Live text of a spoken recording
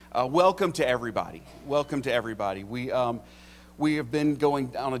Welcome to everybody. Welcome to everybody. We have been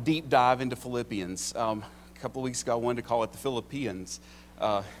going on a deep dive into Philippians. A couple of weeks ago, I wanted to call it the Philippians.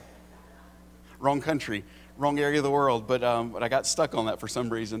 Wrong country, wrong area of the world, but I got stuck on that for some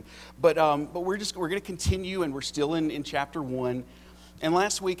reason. But we're going to continue, and we're still in chapter 1. And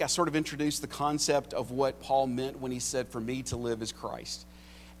last week, I sort of introduced the concept of what Paul meant when he said, "For me to live is Christ,"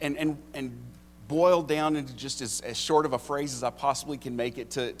 and boiled down into just as short of a phrase as I possibly can make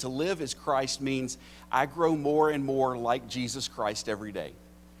it. To live as Christ means I grow more and more like Jesus Christ every day.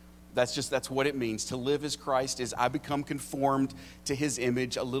 That's what it means. To live as Christ is I become conformed to His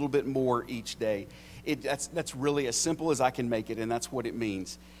image a little bit more each day. That's really as simple as I can make it, and that's what it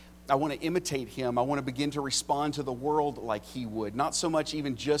means. I want to imitate Him. I want to begin to respond to the world like He would. Not so much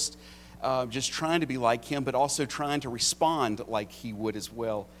even just trying to be like Him, but also trying to respond like He would as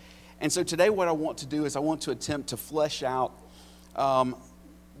well. And so today what I want to do is I want to attempt to flesh out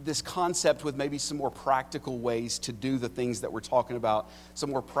this concept with maybe some more practical ways to do the things that we're talking about, some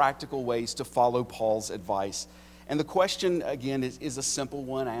more practical ways to follow Paul's advice. And the question, again, is a simple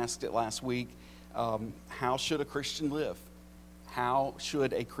one. I asked it last week. How should a Christian live? How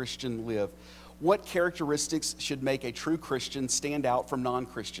should a Christian live? What characteristics should make a true Christian stand out from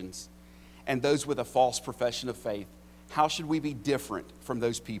non-Christians and those with a false profession of faith? How should we be different from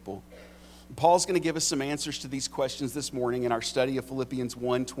those people? Paul's going to give us some answers to these questions this morning in our study of Philippians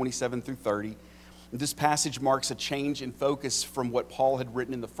 1, 27 through 30. This passage marks a change in focus from what Paul had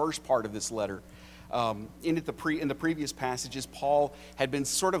written in the first part of this letter. In the previous passages, Paul had been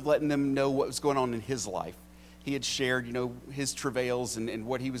sort of letting them know what was going on in his life. He had shared, his travails and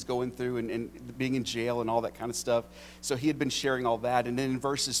what he was going through and being in jail and all that kind of stuff. So he had been sharing all that. And then in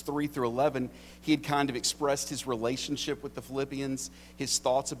verses 3 through 11, he had kind of expressed his relationship with the Philippians, his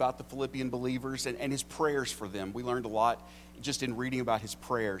thoughts about the Philippian believers, and his prayers for them. We learned a lot just in reading about his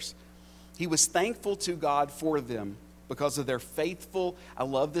prayers. He was thankful to God for them because of their faithful, I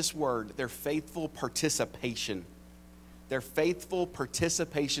love this word, their faithful participation. Their faithful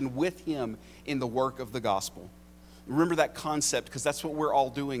participation with Him in the work of the gospel. Remember that concept, because that's what we're all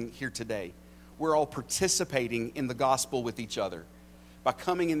doing here today. We're all participating in the gospel with each other. By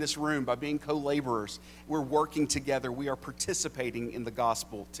coming in this room, by being co-laborers, we're working together. We are participating in the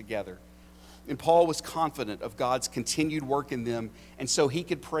gospel together. And Paul was confident of God's continued work in them, and so he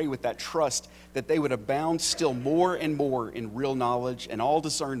could pray with that trust that they would abound still more and more in real knowledge and all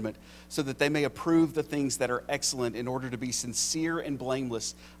discernment, so that they may approve the things that are excellent in order to be sincere and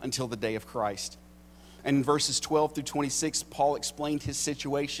blameless until the day of Christ. And in verses 12 through 26, Paul explained his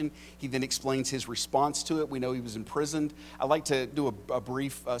situation. He then explains his response to it. We know he was imprisoned. I'd like to do a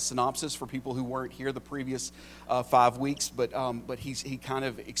brief synopsis for people who weren't here the previous 5 weeks, but he kind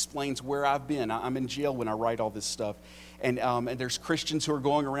of explains where I've been. I'm in jail when I write all this stuff. And there's Christians who are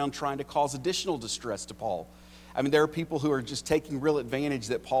going around trying to cause additional distress to Paul. I mean, there are people who are just taking real advantage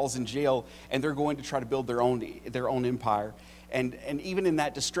that Paul's in jail, and they're going to try to build their own empire. And even in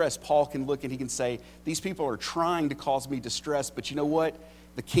that distress, Paul can look and he can say, these people are trying to cause me distress, but you know what?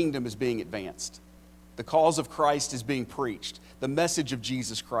 The kingdom is being advanced. The cause of Christ is being preached. The message of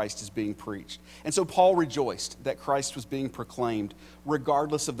Jesus Christ is being preached. And so Paul rejoiced that Christ was being proclaimed,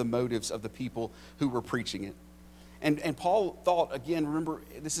 regardless of the motives of the people who were preaching it. And Paul thought, again, remember,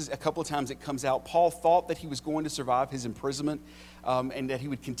 this is a couple of times it comes out, Paul thought that he was going to survive his imprisonment and that he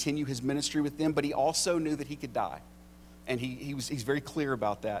would continue his ministry with them, but he also knew that he could die. And he's very clear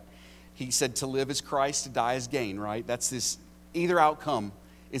about that. He said to live as Christ, to die as gain, right? That's this, either outcome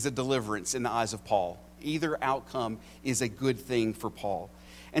is a deliverance in the eyes of Paul. Either outcome is a good thing for Paul.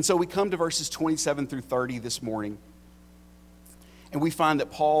 And so we come to verses 27 through 30 this morning. And we find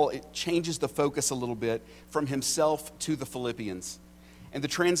that Paul changes the focus a little bit from himself to the Philippians. And the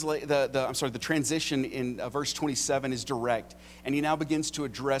transition in verse 27 is direct. And he now begins to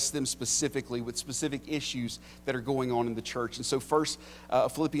address them specifically with specific issues that are going on in the church. And so first,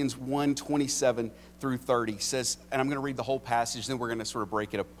 Philippians 1, 27 through 30 says, and I'm going to read the whole passage, then we're going to sort of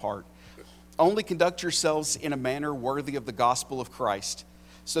break it apart. Only conduct yourselves in a manner worthy of the gospel of Christ,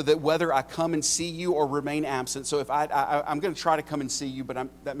 so that whether I come and see you or remain absent, so if I'm going to try to come and see you, but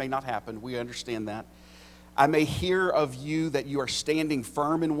that may not happen. We understand that. I may hear of you that you are standing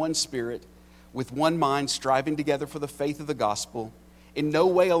firm in one spirit, with one mind, striving together for the faith of the gospel, in no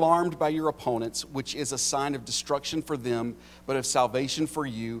way alarmed by your opponents, which is a sign of destruction for them, but of salvation for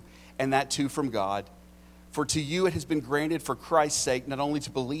you, and that too from God. For to you it has been granted for Christ's sake not only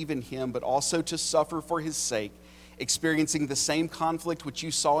to believe in Him, but also to suffer for His sake, experiencing the same conflict which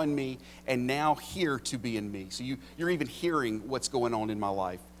you saw in me, and now hear to be in me. So you're even hearing what's going on in my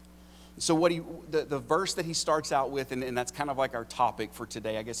life. So the verse that he starts out with, and that's kind of like our topic for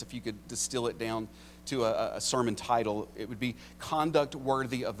today, I guess if you could distill it down to a sermon title, it would be conduct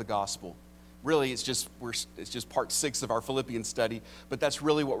worthy of the gospel. Really, it's just part 6 of our Philippians study, but that's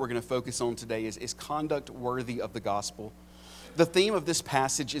really what we're going to focus on today is conduct worthy of the gospel. The theme of this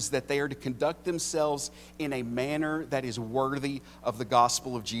passage is that they are to conduct themselves in a manner that is worthy of the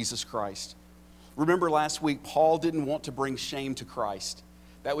gospel of Jesus Christ. Remember last week, Paul didn't want to bring shame to Christ.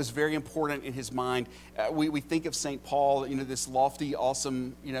 That was very important in his mind. We think of St. Paul, this lofty,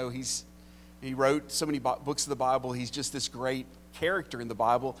 awesome, he wrote so many books of the Bible. He's just this great character in the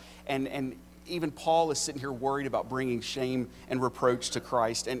Bible. And even Paul is sitting here worried about bringing shame and reproach to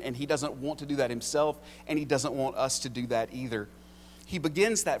Christ. And he doesn't want to do that himself, and he doesn't want us to do that either. He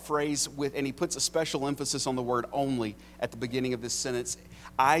begins that phrase with, and he puts a special emphasis on the word only at the beginning of this sentence.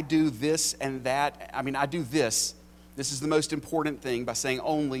 I do this and that. I do this. This is the most important thing. By saying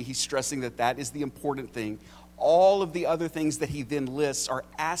only, he's stressing that is the important thing. All of the other things that he then lists are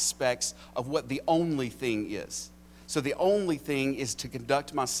aspects of what the only thing is. So the only thing is to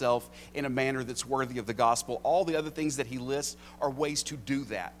conduct myself in a manner that's worthy of the gospel. All the other things that he lists are ways to do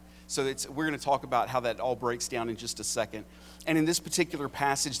that. So we're going to talk about how that all breaks down in just a second. And in this particular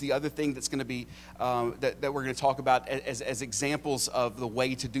passage, the other thing that's going to be, that we're going to talk about as examples of the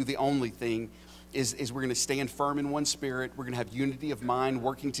way to do the only thing is we're going to stand firm in one spirit. We're going to have unity of mind,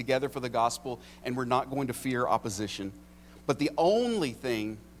 working together for the gospel, and we're not going to fear opposition. But the only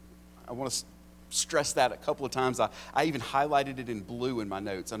thing, I want to stress that a couple of times. I even highlighted it in blue in my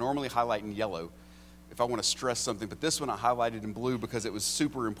notes. I normally highlight in yellow if I want to stress something, but this one I highlighted in blue because it was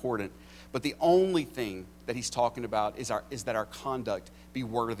super important. But the only thing that he's talking about is that our conduct be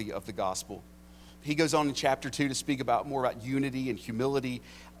worthy of the gospel. He goes on in chapter 2 to speak more about unity and humility,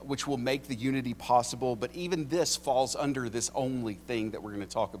 which will make the unity possible. But even this falls under this only thing that we're going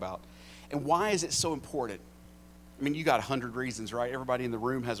to talk about. And why is it so important? You got 100 reasons, right? Everybody in the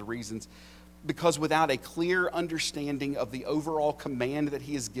room has reasons. Because without a clear understanding of the overall command that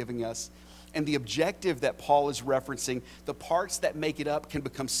he is giving us and the objective that Paul is referencing, the parts that make it up can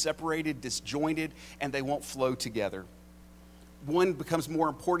become separated, disjointed, and they won't flow together. One becomes more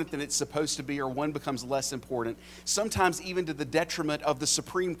important than it's supposed to be, or one becomes less important, sometimes even to the detriment of the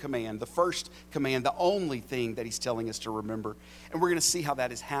supreme command, the first command, the only thing that he's telling us to remember. And we're going to see how that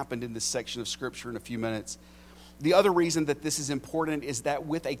has happened in this section of Scripture in a few minutes. The other reason that this is important is that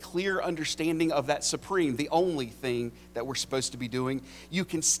with a clear understanding of that supreme, the only thing that we're supposed to be doing, you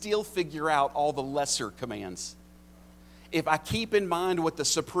can still figure out all the lesser commands. If I keep in mind what the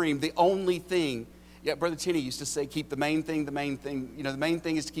supreme, the only thing, Brother Tenney used to say, keep the main thing, the main thing. The main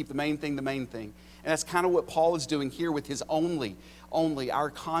thing is to keep the main thing, the main thing. And that's kind of what Paul is doing here with his only. Our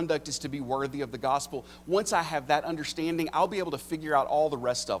conduct is to be worthy of the gospel. Once I have that understanding, I'll be able to figure out all the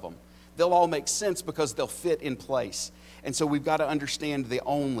rest of them. They'll all make sense because they'll fit in place. And so we've got to understand the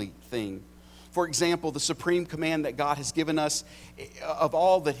only thing. For example, the supreme command that God has given us, of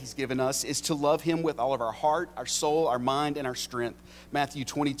all that he's given us, is to love him with all of our heart, our soul, our mind, and our strength. Matthew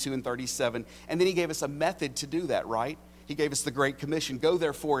 22:37. And then he gave us a method to do that, right? He gave us the Great Commission. Go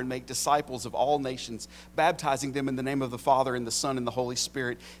therefore and make disciples of all nations, baptizing them in the name of the Father and the Son and the Holy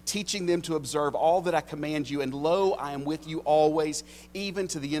Spirit, teaching them to observe all that I command you. And lo, I am with you always, even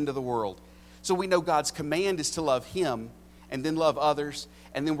to the end of the world. So we know God's command is to love him and then love others.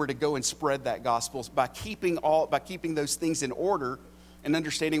 And then we're to go and spread that gospel by keeping those things in order and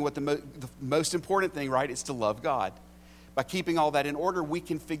understanding what the most important thing, right, is to love God. By keeping all that in order, we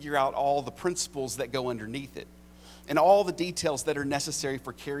can figure out all the principles that go underneath it. And all the details that are necessary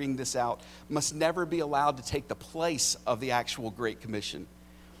for carrying this out must never be allowed to take the place of the actual Great Commission.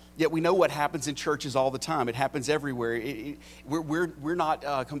 Yet we know what happens in churches all the time. It happens everywhere. We're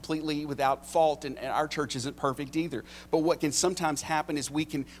not completely without fault, and our church isn't perfect either. But what can sometimes happen is we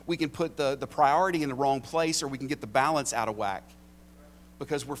can put the priority in the wrong place, or we can get the balance out of whack.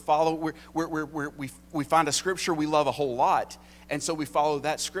 Because we find a scripture we love a whole lot, and so we follow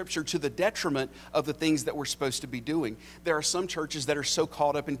that scripture to the detriment of the things that we're supposed to be doing. There are some churches that are so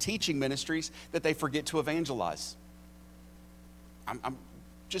caught up in teaching ministries that they forget to evangelize. I'm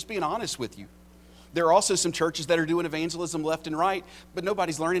just being honest with you. There are also some churches that are doing evangelism left and right, but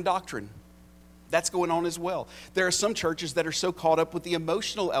nobody's learning doctrine. That's going on as well. There are some churches that are so caught up with the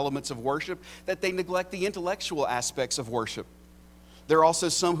emotional elements of worship that they neglect the intellectual aspects of worship. There are also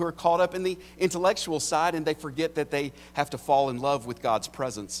some who are caught up in the intellectual side, and they forget that they have to fall in love with God's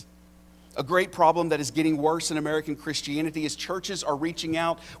presence. A great problem that is getting worse in American Christianity is churches are reaching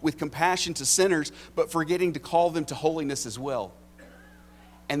out with compassion to sinners, but forgetting to call them to holiness as well.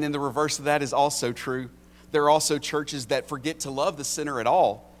 And then the reverse of that is also true. There are also churches that forget to love the sinner at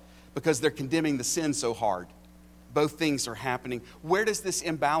all, because they're condemning the sin so hard. Both things are happening. Where does this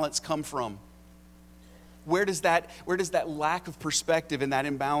imbalance come from? Where does that lack of perspective and that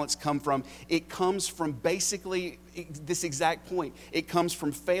imbalance come from? It comes from basically this exact point. It comes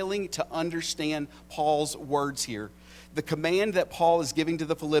from failing to understand Paul's words here. The command that Paul is giving to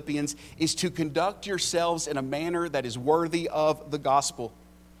the Philippians is to conduct yourselves in a manner that is worthy of the gospel.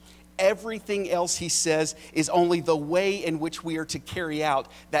 Everything else he says is only the way in which we are to carry out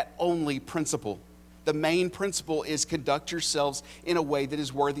that only principle. The main principle is conduct yourselves in a way that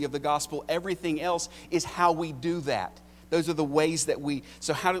is worthy of the gospel. Everything else is how we do that. Those are the ways that we,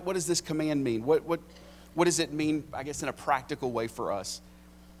 so what does this command mean? What does it mean, I guess, in a practical way for us?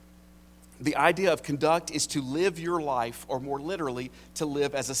 The idea of conduct is to live your life, or more literally, to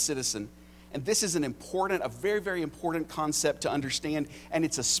live as a citizen. And this is a very, very important concept to understand, and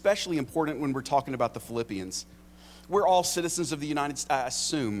it's especially important when we're talking about the Philippians. We're all citizens of the United States. I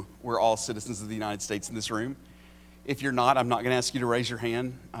assume we're all citizens of the United States in this room. If you're not, I'm not going to ask you to raise your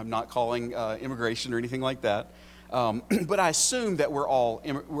hand. I'm not calling immigration or anything like that. But I assume that we're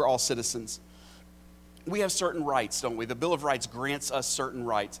all citizens. We have certain rights, don't we? The Bill of Rights grants us certain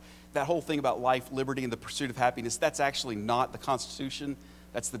rights. That whole thing about life, liberty, and the pursuit of happiness, that's actually not the Constitution.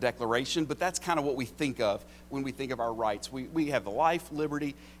 That's the Declaration, but that's kind of what we think of when we think of our rights. We have the life,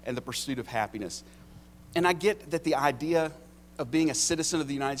 liberty, and the pursuit of happiness. And I get that the idea of being a citizen of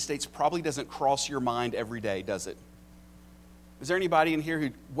the United States probably doesn't cross your mind every day, does it? Is there anybody in here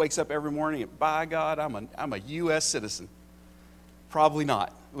who wakes up every morning and, by God, I'm a U.S. citizen? Probably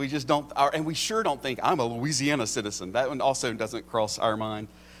not. We just don't, and we sure don't think I'm a Louisiana citizen. That one also doesn't cross our mind.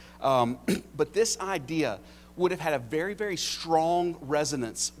 But this idea would have had a very, very strong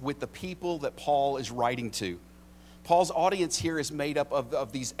resonance with the people that Paul is writing to. Paul's audience here is made up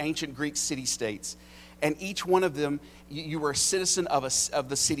of these ancient Greek city-states. And each one of them, you were a citizen of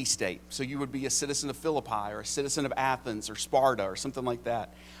the city-state. So you would be a citizen of Philippi or a citizen of Athens or Sparta or something like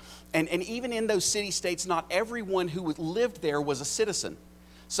that. And even in those city-states, not everyone who lived there was a citizen.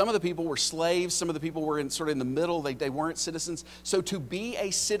 Some of the people were slaves. Some of the people were sort of in the middle. They weren't citizens. So to be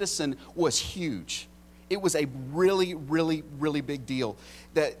a citizen was huge. It was a really, really, really big deal.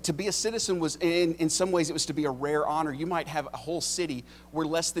 That to be a citizen was, in some ways, it was to be a rare honor. You might have a whole city where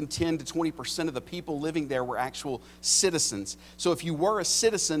less than 10 to 20% of the people living there were actual citizens. So if you were a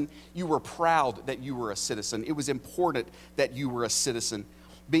citizen, you were proud that you were a citizen. It was important that you were a citizen.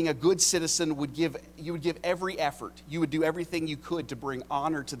 Being a good citizen you would give every effort. You would do everything you could to bring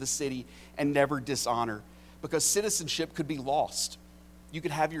honor to the city and never dishonor, because citizenship could be lost. You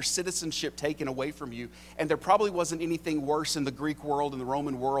could have your citizenship taken away from you. And there probably wasn't anything worse in the Greek world and the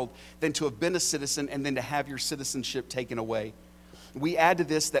Roman world than to have been a citizen and then to have your citizenship taken away. We add to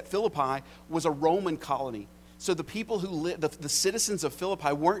this that Philippi was a Roman colony. So the people who lived, the citizens of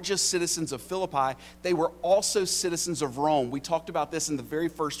Philippi weren't just citizens of Philippi, they were also citizens of Rome. We talked about this in the very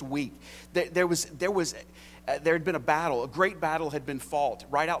first week. There had been a battle, a great battle had been fought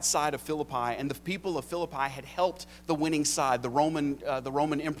right outside of Philippi, and the people of Philippi had helped the winning side, the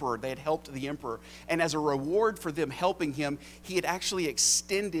Roman emperor. They had helped the emperor. And as a reward for them helping him, he had actually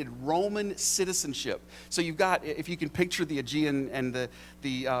extended Roman citizenship. So you've got, if you can picture the Aegean and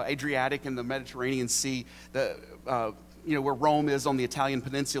the Adriatic and the Mediterranean Sea, where Rome is on the Italian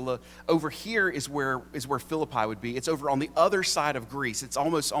peninsula, over here is where Philippi would be. It's over on the other side of Greece. It's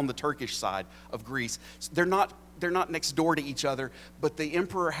almost on the Turkish side of Greece. So they're not next door to each other, but the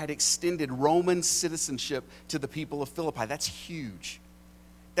emperor had extended Roman citizenship to the people of Philippi. That's huge.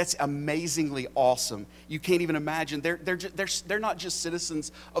 That's amazingly awesome. You can't even imagine. They're not just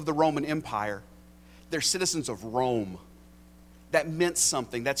citizens of the Roman Empire. They're citizens of Rome. That meant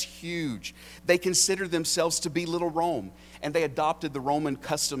something. That's huge. They considered themselves to be little Rome, and they adopted the Roman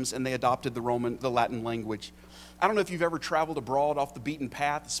customs, and they adopted the Latin language. I don't know if you've ever traveled abroad off the beaten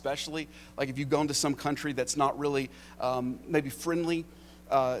path, especially like if you've gone to some country that's not really maybe friendly,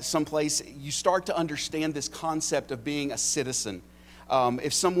 someplace. You start to understand this concept of being a citizen.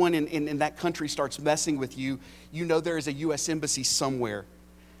 If someone in that country starts messing with you, you know there is a U.S. embassy somewhere.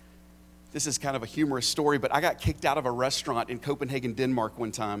 This is kind of a humorous story, but I got kicked out of a restaurant in Copenhagen, Denmark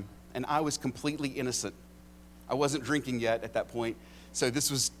one time, and I was completely innocent. I wasn't drinking yet at that point, so this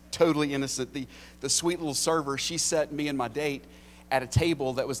was totally innocent. The sweet little server, she set me and my date at a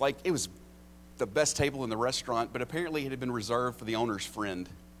table that was it was the best table in the restaurant, but apparently it had been reserved for the owner's friend.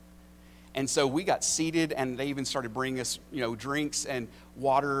 And so we got seated, and they even started bringing us, drinks and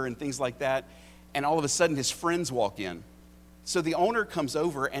water and things like that, and all of a sudden his friends walk in. So the owner comes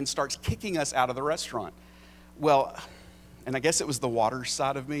over and starts kicking us out of the restaurant. Well, and I guess it was the water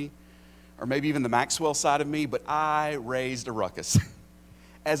side of me, or maybe even the Maxwell side of me, but I raised a ruckus.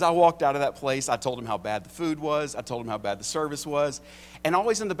 As I walked out of that place, I told them how bad the food was. I told them how bad the service was. And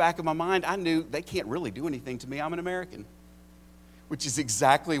always in the back of my mind, I knew they can't really do anything to me. I'm an American, which is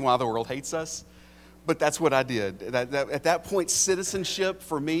exactly why the world hates us. But that's what I did. At that point, citizenship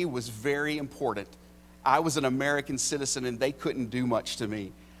for me was very important. I was an American citizen, and they couldn't do much to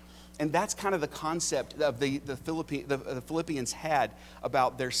me. And that's kind of the concept of the Philippians had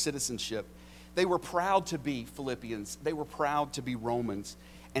about their citizenship. They were proud to be Philippians. They were proud to be Romans.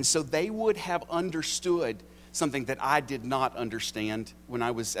 And so they would have understood something that I did not understand when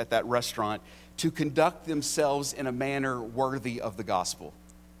I was at that restaurant, to conduct themselves in a manner worthy of the gospel.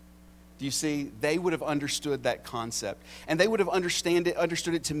 Do you see? They would have understood that concept. And they would have understood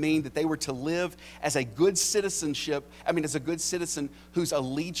it to mean that they were to live as a good citizen whose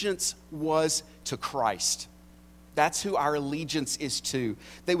allegiance was to Christ. That's who our allegiance is to.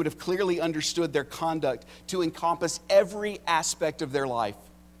 They would have clearly understood their conduct to encompass every aspect of their life.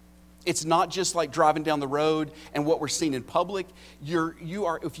 It's not just like driving down the road and what we're seeing in public. If you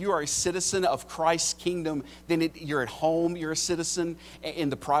are a citizen of Christ's kingdom, then you're at home, you're a citizen. In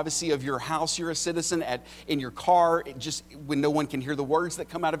the privacy of your house, you're a citizen. In your car, just when no one can hear the words that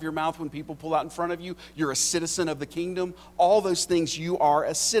come out of your mouth when people pull out in front of you, you're a citizen of the kingdom. All those things, you are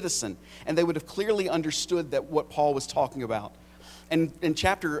a citizen. And they would have clearly understood that what Paul was talking about. And in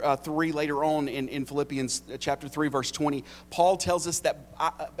chapter 3, later on in Philippians chapter 3, verse 20, Paul tells us that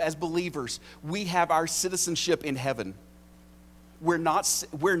as believers, we have our citizenship in heaven. We're not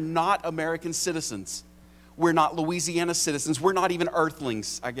American citizens. We're not Louisiana citizens. We're not even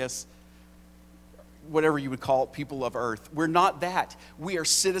earthlings, I guess, whatever you would call it, people of earth. We're not that. We are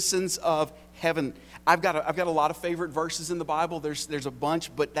citizens of heaven. I've got a lot of favorite verses in the Bible. There's a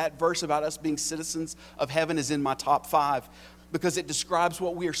bunch, but that verse about us being citizens of heaven is in my top 5. Because it describes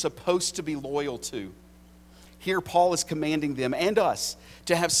what we are supposed to be loyal to. Here, Paul is commanding them and us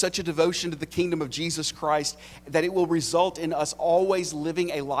to have such a devotion to the kingdom of Jesus Christ that it will result in us always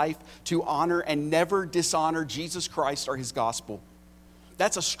living a life to honor and never dishonor Jesus Christ or his gospel.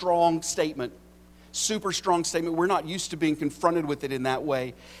 That's a strong statement. Super strong statement. We're not used to being confronted with it in that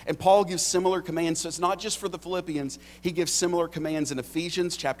way. And Paul gives similar commands. So it's not just for the Philippians. He gives similar commands in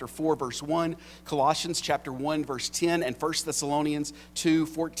Ephesians chapter 4, verse 1, Colossians chapter 1, verse 10, and 1 Thessalonians 2,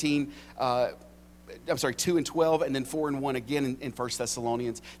 2 and 12, and then 4 and 1 again in 1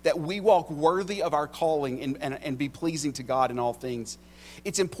 Thessalonians, that we walk worthy of our calling and be pleasing to God in all things.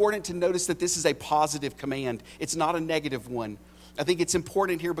 It's important to notice that this is a positive command. It's not a negative one. I think it's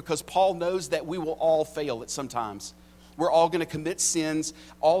important here because Paul knows that we will all fail at some times. We're all going to commit sins.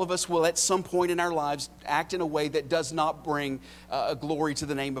 All of us will at some point in our lives act in a way that does not bring glory to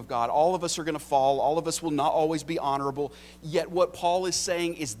the name of God. All of us are going to fall. All of us will not always be honorable. Yet what Paul is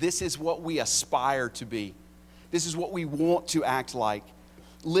saying is this is what we aspire to be. This is what we want to act like.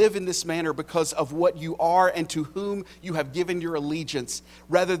 Live in this manner because of what you are and to whom you have given your allegiance,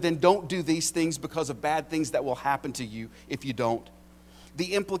 rather than don't do these things because of bad things that will happen to you if you don't.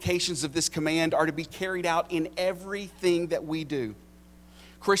 The implications of this command are to be carried out in everything that we do.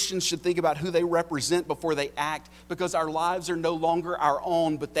 Christians should think about who they represent before they act, because our lives are no longer our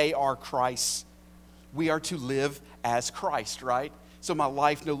own, but they are Christ's. We are to live as Christ, right? So my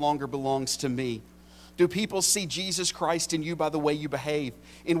life no longer belongs to me. Do people see Jesus Christ in you by the way you behave,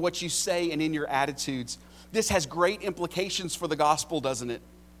 in what you say, and in your attitudes? This has great implications for the gospel, doesn't it?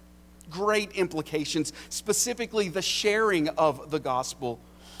 Great implications, specifically the sharing of the gospel.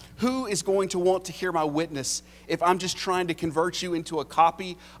 Who is going to want to hear my witness if I'm just trying to convert you into a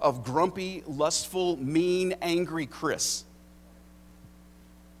copy of grumpy, lustful, mean, angry Chris?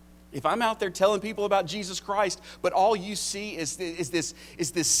 If I'm out there telling people about Jesus Christ, but all you see is this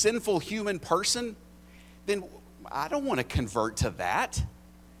sinful human person, then I don't want to convert to that.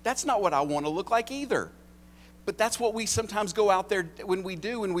 That's not what I want to look like either. But that's what we sometimes go out there when we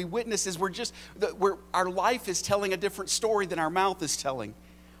do, when we witness, is our life is telling a different story than our mouth is telling.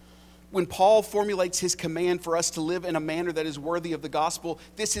 When Paul formulates his command for us to live in a manner that is worthy of the gospel,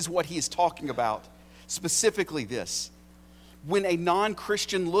 this is what he is talking about. Specifically this. When a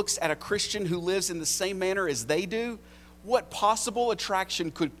non-Christian looks at a Christian who lives in the same manner as they do, what possible attraction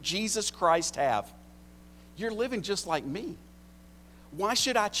could Jesus Christ have? You're living just like me. Why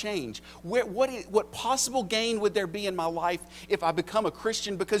should I change? What possible gain would there be in my life if I become a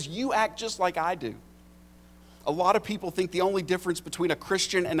Christian because you act just like I do? A lot of people think the only difference between a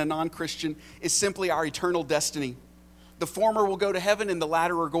Christian and a non-Christian is simply our eternal destiny. The former will go to heaven and the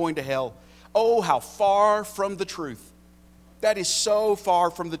latter are going to hell. Oh, how far from the truth. That is so far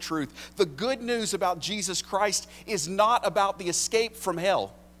from the truth. The good news about Jesus Christ is not about the escape from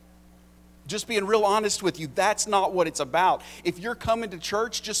hell. Just being real honest with you, that's not what it's about. If you're coming to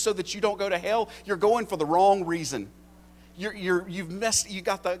church just so that you don't go to hell, you're going for the wrong reason. You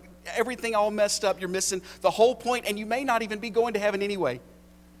got everything all messed up. You're missing the whole point, and you may not even be going to heaven anyway.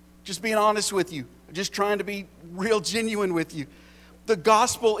 Just being honest with you, just trying to be real genuine with you. The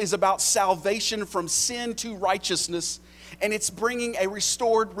gospel is about salvation from sin to righteousness, and it's bringing a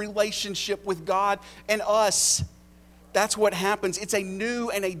restored relationship with God and us. That's what happens. It's a new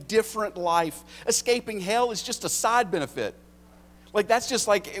and a different life. Escaping hell is just a side benefit. Like, that's just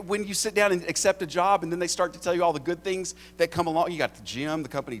like when you sit down and accept a job and then they start to tell you all the good things that come along. You got the gym, the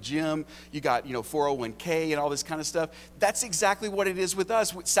company gym. You got, 401k and all this kind of stuff. That's exactly what it is with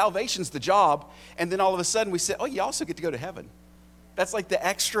us. Salvation's the job. And then all of a sudden we say, oh, you also get to go to heaven. That's like the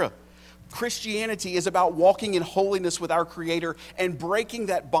extra. Christianity is about walking in holiness with our Creator and breaking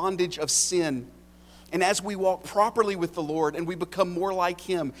that bondage of sin. And as we walk properly with the Lord and we become more like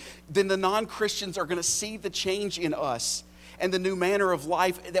Him, then the non-Christians are going to see the change in us and the new manner of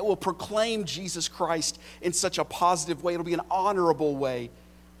life that will proclaim Jesus Christ in such a positive way. It'll be an honorable way.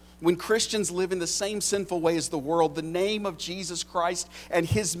 When Christians live in the same sinful way as the world, the name of Jesus Christ and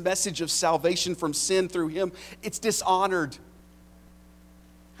His message of salvation from sin through Him, it's dishonored.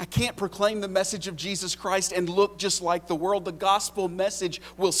 I can't proclaim the message of Jesus Christ and look just like the world. The gospel message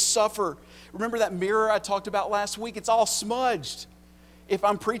will suffer. Remember that mirror I talked about last week? It's all smudged. If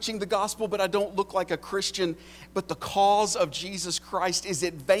I'm preaching the gospel but I don't look like a Christian, but the cause of Jesus Christ is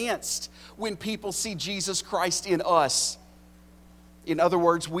advanced when people see Jesus Christ in us. In other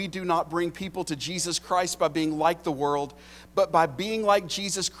words, we do not bring people to Jesus Christ by being like the world, but by being like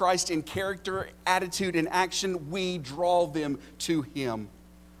Jesus Christ in character, attitude, and action, we draw them to Him.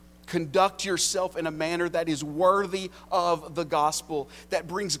 Conduct yourself in a manner that is worthy of the gospel, that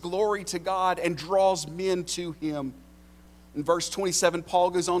brings glory to God and draws men to Him. In verse 27, Paul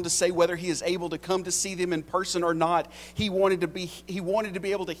goes on to say whether he is able to come to see them in person or not, he wanted to be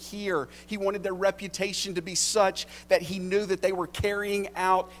able to hear. He wanted their reputation to be such that he knew that they were carrying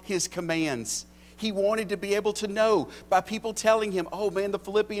out his commands. He wanted to be able to know by people telling him, oh man, the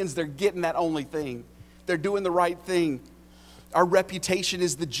Philippians, they're getting that only thing. They're doing the right thing. Our reputation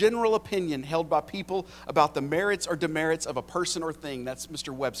is the general opinion held by people about the merits or demerits of a person or thing. That's Mr.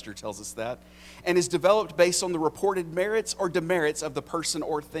 Webster tells us that. And is developed based on the reported merits or demerits of the person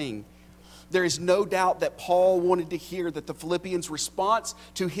or thing. There is no doubt that Paul wanted to hear that the Philippians' response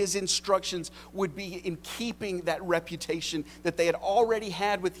to his instructions would be in keeping that reputation that they had already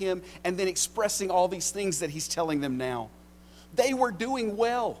had with him and then expressing all these things that he's telling them now. They were doing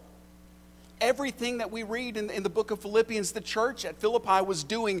well. Everything that we read in the book of Philippians, the church at Philippi was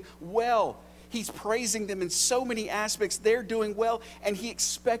doing well. He's praising them in so many aspects. They're doing well, and he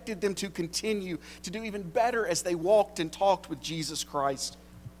expected them to continue to do even better as they walked and talked with Jesus Christ.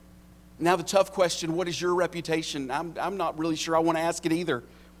 Now the tough question, what is your reputation? I'm not really sure I want to ask it either.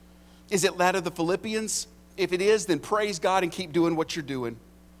 Is it that of the Philippians? If it is, then praise God and keep doing what you're doing.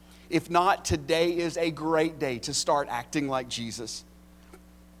 If not, today is a great day to start acting like Jesus.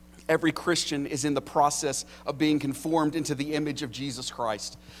 Every Christian is in the process of being conformed into the image of Jesus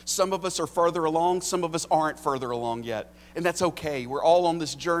Christ. Some of us are further along, some of us aren't further along yet. And that's okay. We're all on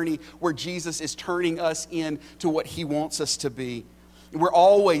this journey where Jesus is turning us into what He wants us to be.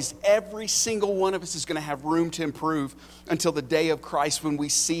 Every single one of us is going to have room to improve until the day of Christ when we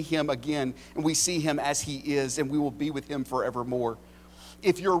see Him again and we see Him as He is and we will be with Him forevermore.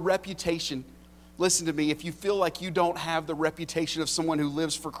 If your reputation, listen to me, if you feel like you don't have the reputation of someone who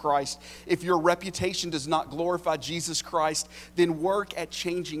lives for Christ, if your reputation does not glorify Jesus Christ, then work at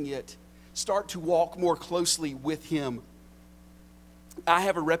changing it. Start to walk more closely with Him. I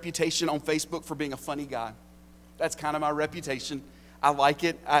have a reputation on Facebook for being a funny guy. That's kind of my reputation. I like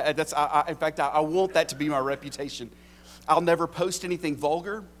it. In fact, I want that to be my reputation. I'll never post anything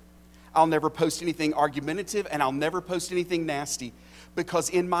vulgar. I'll never post anything argumentative, and I'll never post anything nasty. Because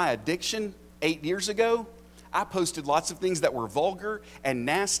in my addiction, 8 years ago, I posted lots of things that were vulgar and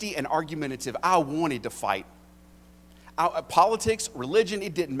nasty and argumentative. I wanted to fight. Politics, religion,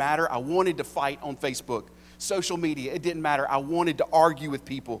 it didn't matter. I wanted to fight on Facebook. Social media, it didn't matter. I wanted to argue with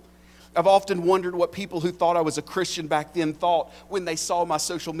people. I've often wondered what people who thought I was a Christian back then thought when they saw my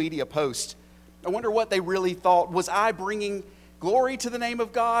social media post. I wonder what they really thought. Was I bringing glory to the name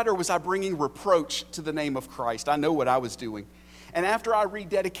of God, or was I bringing reproach to the name of Christ? I know what I was doing. And after I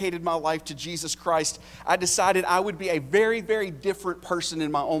rededicated my life to Jesus Christ, I decided I would be a very, very different person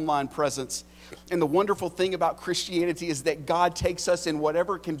in my online presence. And the wonderful thing about Christianity is that God takes us in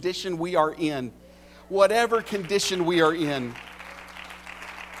whatever condition we are in. Whatever condition we are in.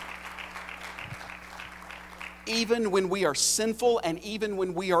 Even when we are sinful and even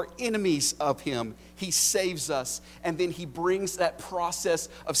when we are enemies of him, he saves us. And then he brings that process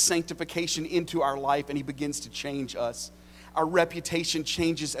of sanctification into our life and he begins to change us. Our reputation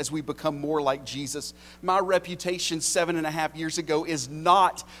changes as we become more like Jesus. My reputation 7.5 years ago is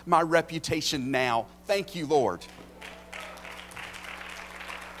not my reputation now. Thank you, Lord.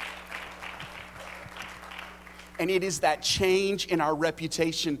 And it is that change in our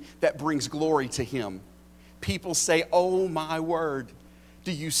reputation that brings glory to him. People say, oh my word,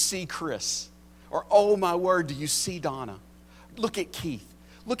 do you see Chris? Or oh my word, do you see Donna? Look at Keith.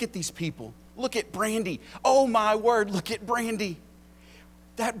 Look at these people. Look at Brandy. Oh my word, look at Brandy.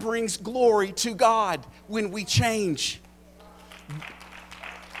 That brings glory to God when we change.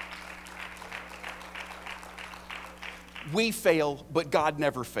 We fail, but God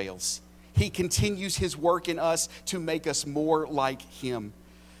never fails. He continues his work in us to make us more like him.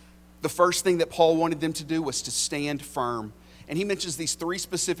 The first thing that Paul wanted them to do was to stand firm. And he mentions these 3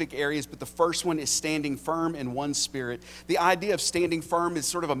 specific areas, but the first one is standing firm in one spirit. The idea of standing firm is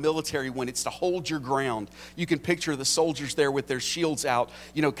sort of a military one. It's to hold your ground. You can picture the soldiers there with their shields out,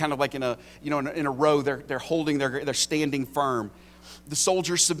 kind of like in a row. They're holding, they're standing firm. The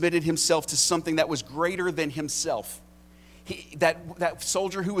soldier submitted himself to something that was greater than himself. That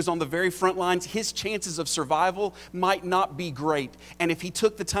soldier who was on the very front lines, his chances of survival might not be great. And if he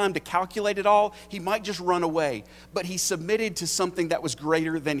took the time to calculate it all, he might just run away. But he submitted to something that was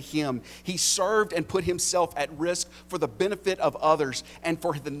greater than him. He served and put himself at risk for the benefit of others and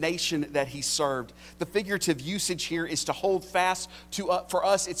for the nation that he served. The figurative usage here is to hold fast to, for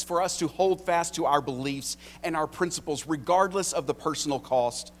us, it's for us to hold fast to our beliefs and our principles, regardless of the personal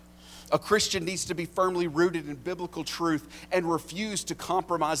cost. A Christian needs to be firmly rooted in biblical truth and refuse to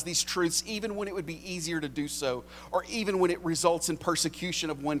compromise these truths even when it would be easier to do so, or even when it results in persecution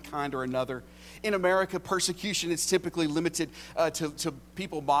of one kind or another. In America, persecution is typically limited to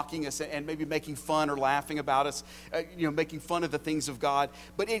people mocking us and maybe making fun or laughing about us, making fun of the things of God.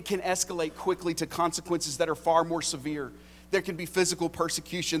 But it can escalate quickly to consequences that are far more severe. There can be physical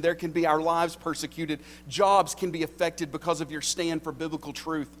persecution. There can be our lives persecuted. Jobs can be affected because of your stand for biblical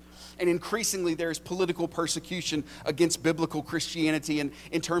truth. And increasingly, there is political persecution against biblical Christianity and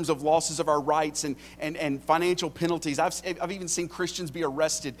in terms of losses of our rights and financial penalties. I've even seen Christians be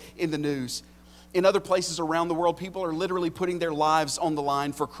arrested in the news. In other places around the world, people are literally putting their lives on the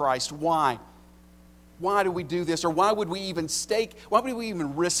line for Christ. Why? Why do we do this? Or why would we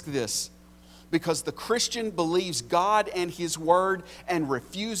even risk this? Because the Christian believes God and his word and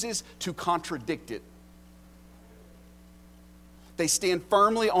refuses to contradict it. They stand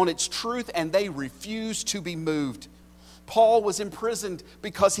firmly on its truth and they refuse to be moved. Paul was imprisoned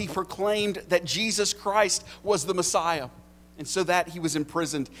because he proclaimed that Jesus Christ was the Messiah. And so that he was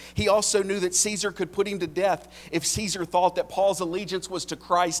imprisoned. He also knew that Caesar could put him to death if Caesar thought that Paul's allegiance was to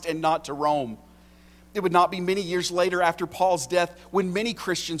Christ and not to Rome. It would not be many years later after Paul's death when many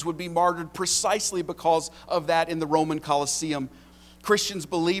Christians would be martyred precisely because of that in the Roman Colosseum. Christians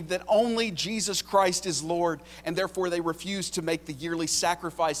believed that only Jesus Christ is Lord, and therefore they refused to make the yearly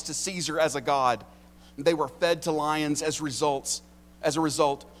sacrifice to Caesar as a god. They were fed to lions as a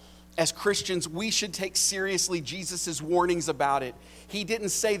result. As Christians, we should take seriously Jesus' warnings about it. He didn't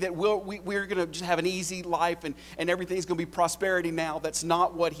say that we're going to just have an easy life and everything's going to be prosperity now. That's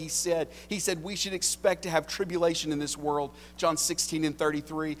not what he said. He said we should expect to have tribulation in this world, John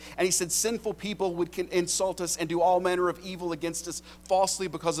 16:33. And he said sinful people would insult us and do all manner of evil against us falsely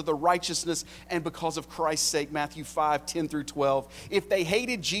because of the righteousness and because of Christ's sake, Matthew 5:10-12. If they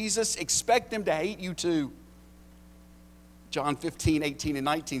hated Jesus, expect them to hate you too. John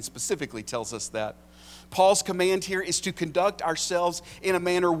 15:18-19 specifically tells us that. Paul's command here is to conduct ourselves in a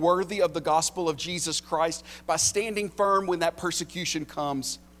manner worthy of the gospel of Jesus Christ by standing firm when that persecution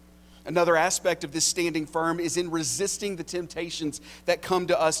comes. Another aspect of this standing firm is in resisting the temptations that come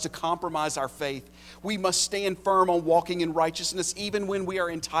to us to compromise our faith. We must stand firm on walking in righteousness even when we are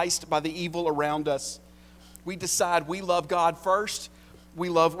enticed by the evil around us. We decide we love God first.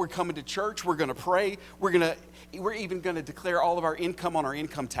 We're coming to church. We're going to pray. We're even going to declare all of our income on our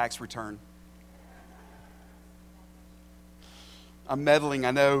income tax return. I'm meddling,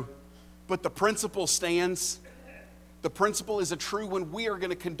 I know, but the principle stands. The principle is a true one. We are going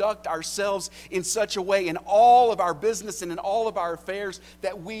to conduct ourselves in such a way in all of our business and in all of our affairs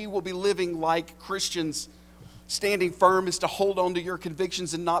that we will be living like Christians. Standing firm is to hold on to your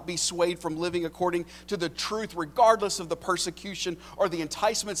convictions and not be swayed from living according to the truth, regardless of the persecution or the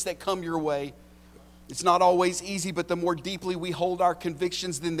enticements that come your way. It's not always easy, but the more deeply we hold our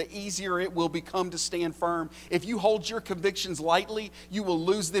convictions, then the easier it will become to stand firm. If you hold your convictions lightly, you will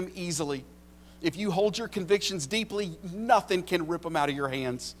lose them easily. If you hold your convictions deeply, nothing can rip them out of your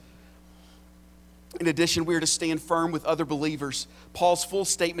hands. In addition, we are to stand firm with other believers. Paul's full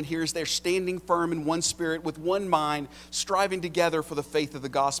statement here is they're standing firm in one spirit, with one mind, striving together for the faith of the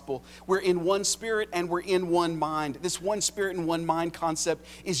gospel. We're in one spirit and we're in one mind. This one spirit and one mind concept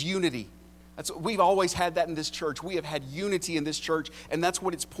is unity. We've always had that in this church. We have had unity in this church, and that's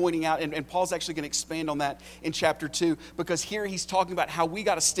what it's pointing out. And Paul's actually going to expand on that in chapter 2, because here he's talking about how we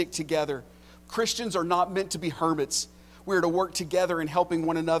got to stick together. Christians are not meant to be hermits. We're to work together in helping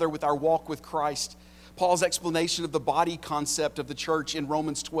one another with our walk with Christ. Paul's explanation of the body concept of the church in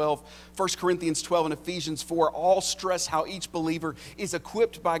Romans 12, 1 Corinthians 12, and Ephesians 4 all stress how each believer is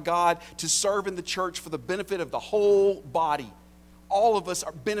equipped by God to serve in the church for the benefit of the whole body. All of us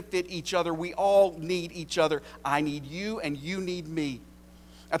benefit each other. We all need each other. I need you and you need me.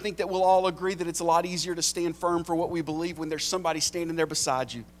 I think that we'll all agree that it's a lot easier to stand firm for what we believe when there's somebody standing there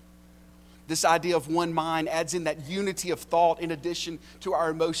beside you. This idea of one mind adds in that unity of thought in addition to our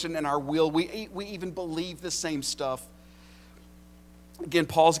emotion and our will. We even believe the same stuff. Again,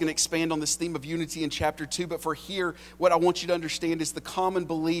 Paul's going to expand on this theme of unity in chapter 2, but for here, what I want you to understand is the common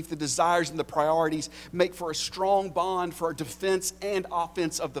belief, the desires, and the priorities make for a strong bond for our defense and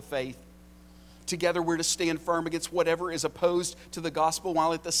offense of the faith. Together, we're to stand firm against whatever is opposed to the gospel,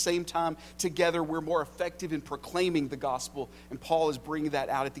 while at the same time, together, we're more effective in proclaiming the gospel. And Paul is bringing that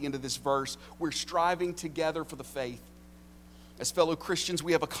out at the end of this verse. We're striving together for the faith. As fellow Christians,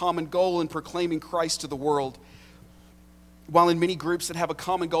 we have a common goal in proclaiming Christ to the world. While in many groups that have a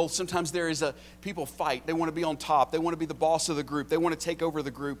common goal, sometimes people fight. They want to be on top. They want to be the boss of the group. They want to take over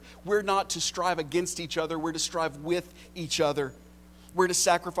the group. We're not to strive against each other. We're to strive with each other. We're to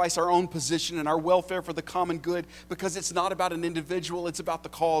sacrifice our own position and our welfare for the common good, because it's not about an individual. It's about the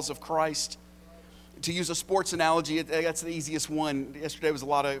cause of Christ. To use a sports analogy, that's the easiest one. Yesterday was a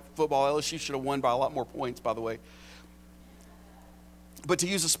lot of football. LSU should have won by a lot more points, by the way. But to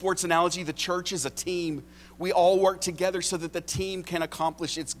use a sports analogy, the church is a team. We all work together so that the team can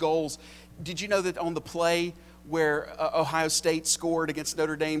accomplish its goals. Did you know that on the play where Ohio State scored against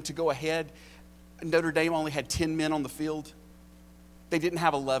Notre Dame to go ahead, Notre Dame only had 10 men on the field? They didn't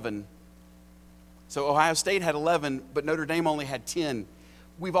have 11. So Ohio State had 11, but Notre Dame only had 10.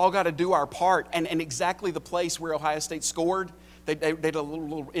 We've all got to do our part. And exactly the place where Ohio State scored, they did a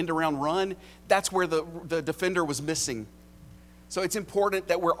little end-around run, that's where the defender was missing. So it's important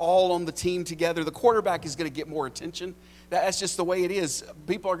that we're all on the team together. The quarterback is going to get more attention. That's just the way it is.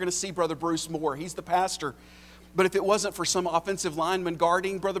 People are going to see Brother Bruce more. He's the pastor. But if it wasn't for some offensive lineman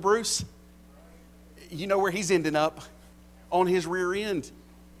guarding Brother Bruce, you know where he's ending up, on his rear end.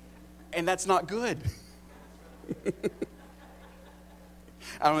 And that's not good.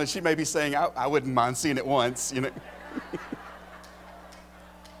 I don't know, she may be saying, I wouldn't mind seeing it once, you know.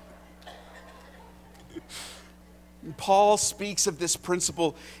 Paul speaks of this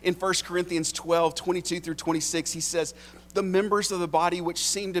principle in 1 Corinthians 12, 22 through 26. He says, the members of the body which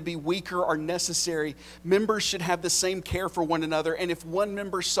seem to be weaker are necessary. Members should have the same care for one another. And if one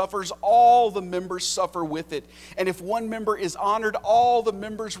member suffers, all the members suffer with it. And if one member is honored, all the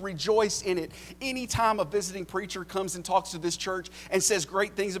members rejoice in it. Anytime a visiting preacher comes and talks to this church and says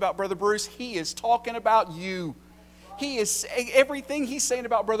great things about Brother Bruce, he is talking about you. Everything he's saying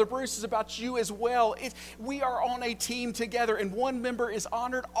about Brother Bruce is about you as well. We are on a team together, and one member is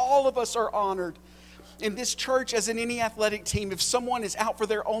honored. All of us are honored. In this church, as in any athletic team, if someone is out for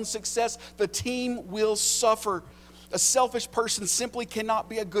their own success, the team will suffer. A selfish person simply cannot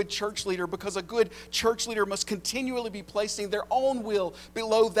be a good church leader, because a good church leader must continually be placing their own will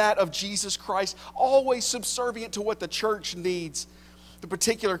below that of Jesus Christ, always subservient to what the church needs. The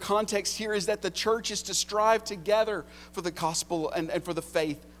particular context here is that the church is to strive together for the gospel and for the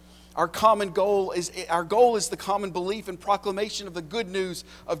faith. Our goal is the common belief and proclamation of the good news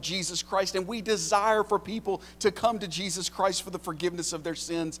of Jesus Christ. And we desire for people to come to Jesus Christ for the forgiveness of their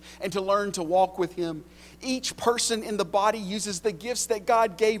sins and to learn to walk with Him. Each person in the body uses the gifts that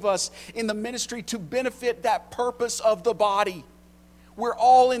God gave us in the ministry to benefit that purpose of the body. We're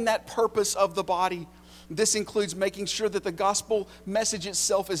all in that purpose of the body. This includes making sure that the gospel message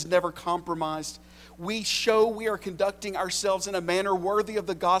itself is never compromised. We show we are conducting ourselves in a manner worthy of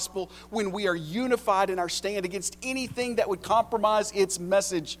the gospel when we are unified in our stand against anything that would compromise its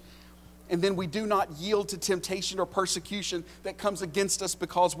message. And then we do not yield to temptation or persecution that comes against us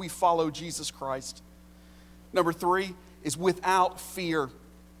because we follow Jesus Christ. Number 3 is without fear.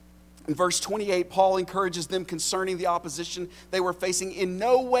 In verse 28, Paul encourages them concerning the opposition they were facing, in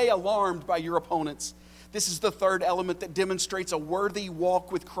no way alarmed by your opponents. This is the third element that demonstrates a worthy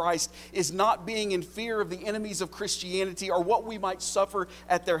walk with Christ, is not being in fear of the enemies of Christianity or what we might suffer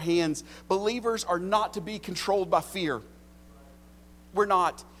at their hands. Believers are not to be controlled by fear. We're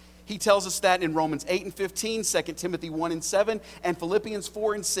not. He tells us that in Romans 8 and 15, 2 Timothy 1 and 7, and Philippians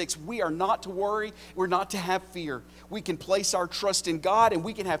 4 and 6. We are not to worry. We're not to have fear. We can place our trust in God and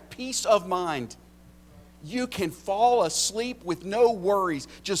we can have peace of mind. You can fall asleep with no worries.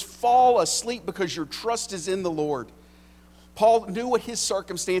 Just fall asleep because your trust is in the Lord. Paul knew what his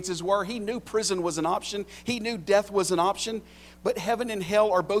circumstances were. He knew prison was an option. He knew death was an option. But heaven and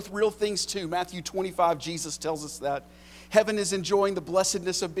hell are both real things too. Matthew 25, Jesus tells us that. Heaven is enjoying the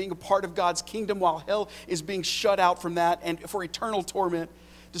blessedness of being a part of God's kingdom, while hell is being shut out from that and for eternal torment,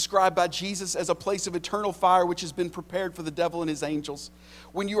 described by Jesus as a place of eternal fire which has been prepared for the devil and his angels.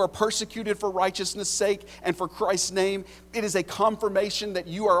 When you are persecuted for righteousness' sake and for Christ's name, it is a confirmation that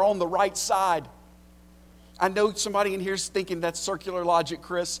you are on the right side. I know somebody in here is thinking that's circular logic,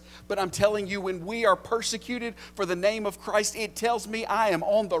 Chris, but I'm telling you, when we are persecuted for the name of Christ, it tells me I am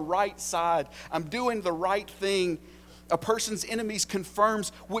on the right side. I'm doing the right thing. A person's enemies confirms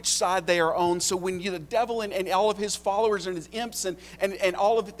which side they are on. So when the devil and all of his followers and his imps and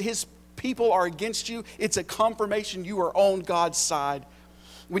all of his people are against you, it's a confirmation you are on God's side.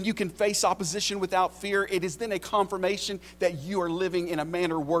 When you can face opposition without fear, it is then a confirmation that you are living in a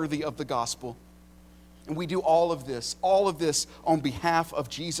manner worthy of the gospel. And we do all of this on behalf of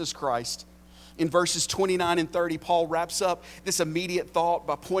Jesus Christ. In verses 29 and 30, Paul wraps up this immediate thought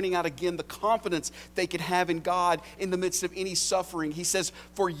by pointing out again the confidence they could have in God in the midst of any suffering. He says,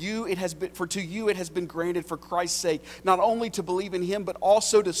 to you it has been granted for Christ's sake, not only to believe in him, but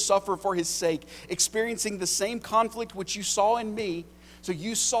also to suffer for his sake, experiencing the same conflict which you saw in me. So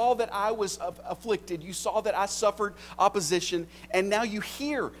you saw that I was afflicted. You saw that I suffered opposition. And now you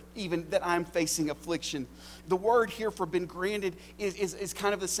hear even that I'm facing affliction. The word here for been granted is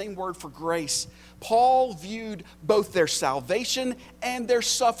kind of the same word for grace. Paul viewed both their salvation and their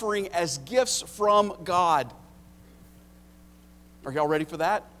suffering as gifts from God. Are y'all ready for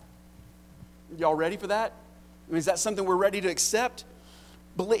that? Y'all ready for that? I mean, is that something we're ready to accept?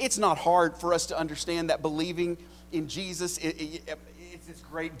 It's not hard for us to understand that believing in Jesus, it's this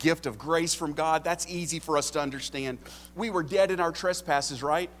great gift of grace from God. That's easy for us to understand. We were dead in our trespasses,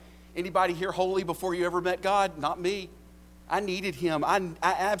 right? Anybody here holy before you ever met God? Not me. I needed him.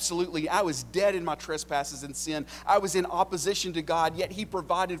 I was dead in my trespasses and sin. I was in opposition to God, yet he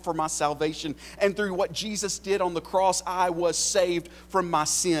provided for my salvation. And through what Jesus did on the cross, I was saved from my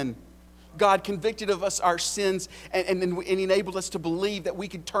sin. God convicted of us our sins and enabled us to believe that we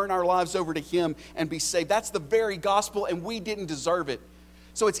could turn our lives over to him and be saved. That's the very gospel, and we didn't deserve it.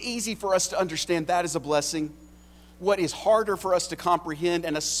 So it's easy for us to understand that as a blessing. What is harder for us to comprehend,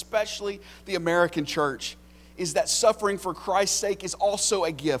 and especially the American church, is that suffering for Christ's sake is also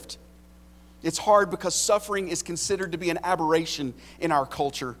a gift. It's hard because suffering is considered to be an aberration in our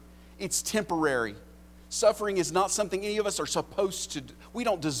culture. It's temporary. Suffering is not something any of us are supposed to do. We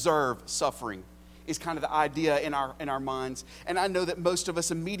don't deserve suffering, is kind of the idea in our minds. And I know that most of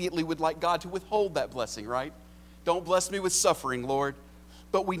us immediately would like God to withhold that blessing, right? Don't bless me with suffering, Lord.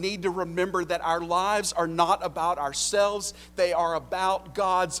 But we need to remember that our lives are not about ourselves. They are about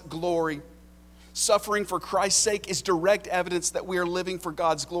God's glory. Suffering for Christ's sake is direct evidence that we are living for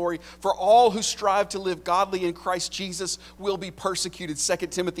God's glory. For all who strive to live godly in Christ Jesus will be persecuted. 2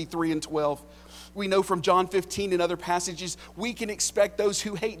 Timothy 3 and 12. We know from John 15 and other passages, we can expect those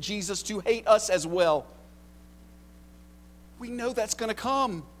who hate Jesus to hate us as well. We know that's going to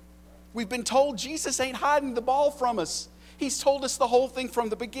come. We've been told Jesus ain't hiding the ball from us. He's told us the whole thing from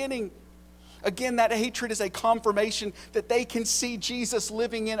the beginning. Again, that hatred is a confirmation that they can see Jesus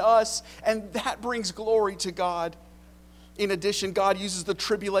living in us, and that brings glory to God. In addition, God uses the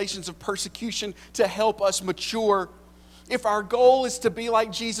tribulations of persecution to help us mature. If our goal is to be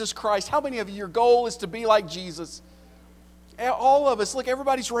like Jesus Christ, how many of you, your goal is to be like Jesus? All of us, look,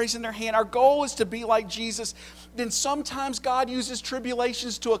 everybody's raising their hand. Our goal is to be like Jesus. Then sometimes God uses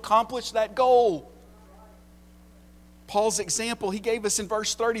tribulations to accomplish that goal. Paul's example he gave us in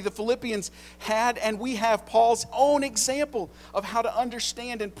verse 30, the Philippians had, and we have Paul's own example of how to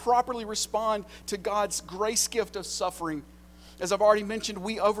understand and properly respond to God's grace gift of suffering. As I've already mentioned,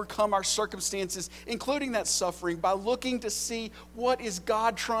 we overcome our circumstances, including that suffering, by looking to see what is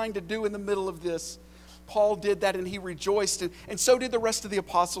God trying to do in the middle of this. Paul did that and he rejoiced, and so did the rest of the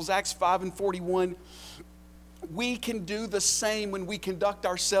apostles. Acts 5 and 41. We can do the same when we conduct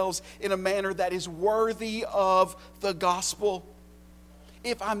ourselves in a manner that is worthy of the gospel.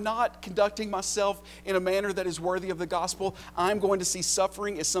 If I'm not conducting myself in a manner that is worthy of the gospel, I'm going to see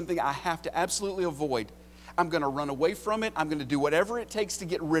suffering as something I have to absolutely avoid. I'm going to run away from it. I'm going to do whatever it takes to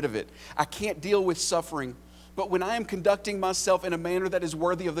get rid of it. I can't deal with suffering. But when I am conducting myself in a manner that is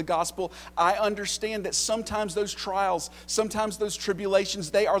worthy of the gospel, I understand that sometimes those trials, sometimes those tribulations,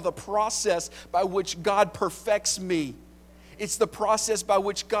 they are the process by which God perfects me. It's the process by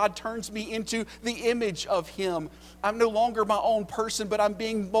which God turns me into the image of Him. I'm no longer my own person, but I'm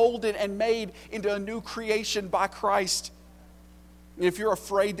being molded and made into a new creation by Christ. And if you're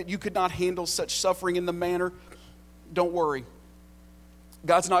afraid that you could not handle such suffering in the manner, don't worry.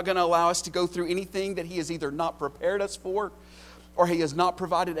 God's not going to allow us to go through anything that He has either not prepared us for or He has not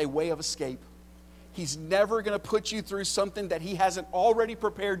provided a way of escape. He's never going to put you through something that He hasn't already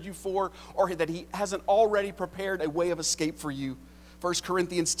prepared you for or that He hasn't already prepared a way of escape for you. 1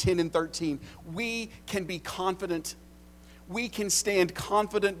 Corinthians 10 and 13. We can be confident. We can stand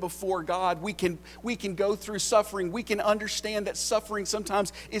confident before God. We can go through suffering. We can understand that suffering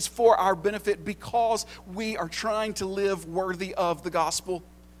sometimes is for our benefit because we are trying to live worthy of the gospel.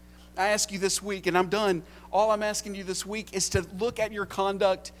 I ask you this week, and I'm done. All I'm asking you this week is to look at your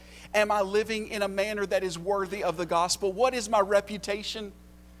conduct. Am I living in a manner that is worthy of the gospel? What is my reputation?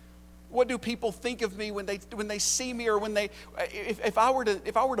 What do people think of me when they see me, or when if I were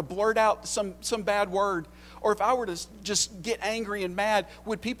to blurt out some bad word, or if I were to just get angry and mad,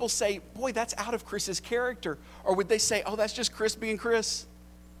 would people say, "Boy, that's out of Chris's character," or would they say, "Oh, that's just Chris being Chris"?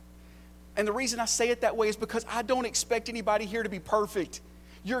 And the reason I say it that way is because I don't expect anybody here to be perfect.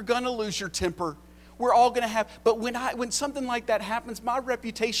 You're gonna lose your temper. We're all going to have, but when something like that happens, my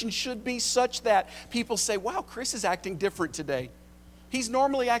reputation should be such that people say, "Wow, Chris is acting different today. He's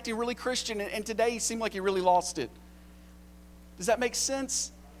normally acting really Christian, and today he seemed like he really lost it." Does that make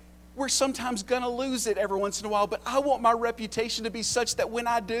sense? We're sometimes going to lose it every once in a while, but I want my reputation to be such that when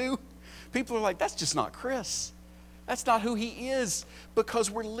I do, people are like, "That's just not Chris. That's not who he is," because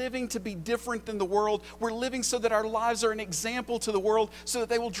we're living to be different than the world. We're living so that our lives are an example to the world, so that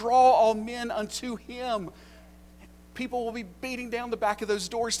they will draw all men unto Him. People will be beating down the back of those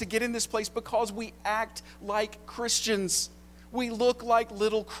doors to get in this place because we act like Christians. We look like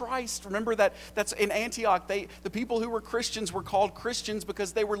little Christ. Remember that's in Antioch. The people who were Christians were called Christians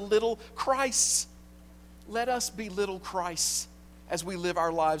because they were little Christs. Let us be little Christs as we live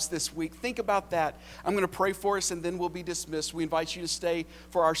our lives this week. Think about that. I'm going to pray for us, and then we'll be dismissed. We invite you to stay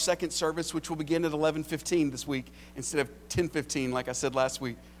for our second service, which will begin at 11:15 this week instead of 10:15 like I said last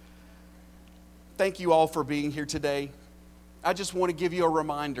week. Thank you all for being here today. I just want to give you a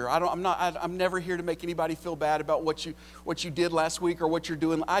reminder. I'm never here to make anybody feel bad about what you did last week or what you're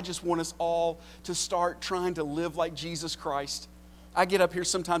doing. I just want us all to start trying to live like Jesus Christ. I get up here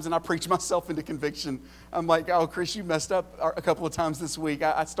sometimes and I preach myself into conviction. I'm like, "Oh, Chris, you messed up a couple of times this week."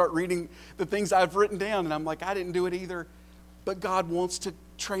 I start reading the things I've written down, and I'm like, "I didn't do it either." But God wants to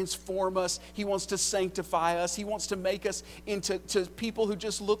transform us. He wants to sanctify us. He wants to make us into people who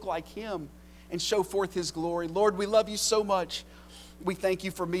just look like Him and show forth His glory. Lord, we love You so much. We thank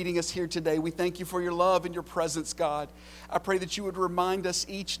You for meeting us here today. We thank You for Your love and Your presence, God. I pray that You would remind us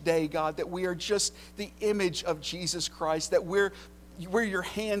each day, God, that we are just the image of Jesus Christ, that we're Your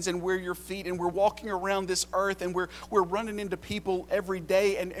hands and we're Your feet, and we're walking around this earth, and we're running into people every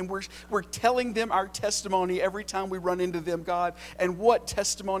day, and we're telling them our testimony every time we run into them, God. And what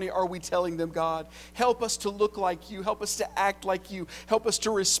testimony are we telling them, God? Help us to look like You. Help us to act like You. Help us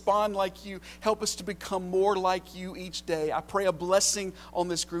to respond like You. Help us to become more like You each day. I pray a blessing on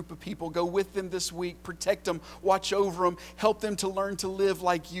this group of people. Go with them this week. Protect them. Watch over them. Help them to learn to live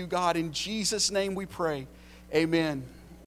like You, God. In Jesus' name we pray. Amen.